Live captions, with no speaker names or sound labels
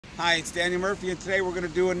Hi, it's Daniel Murphy, and today we're going to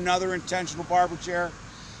do another intentional barber chair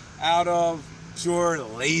out of pure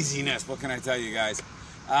laziness. What can I tell you guys?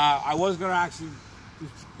 I was going to actually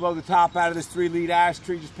just blow the top out of this 3-lead ash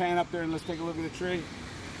tree. Just pan up there and let's take a look at the tree.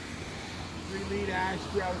 3-lead ash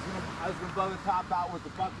tree. I was going to blow the top out with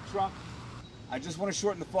the bucket truck. I just want to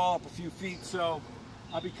shorten the fall up a few feet, so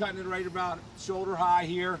I'll be cutting it right about shoulder high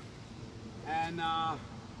here, and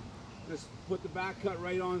just put the back cut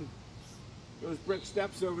right on those brick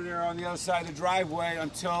steps over there on the other side of the driveway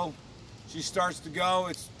until she starts to go.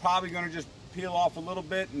 It's probably going to just peel off a little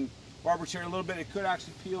bit and barber chair a little bit. It could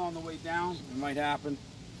actually peel on the way down. It might happen,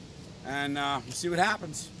 and we'll see what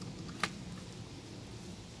happens.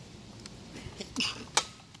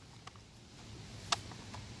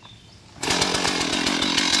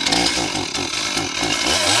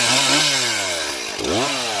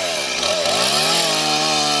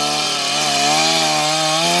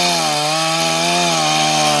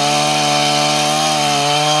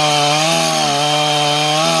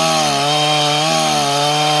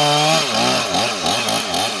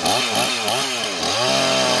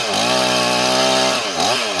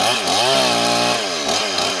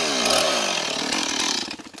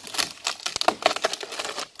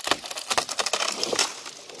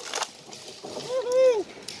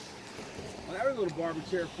 Little barber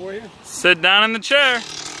chair for you. Sit down in the chair.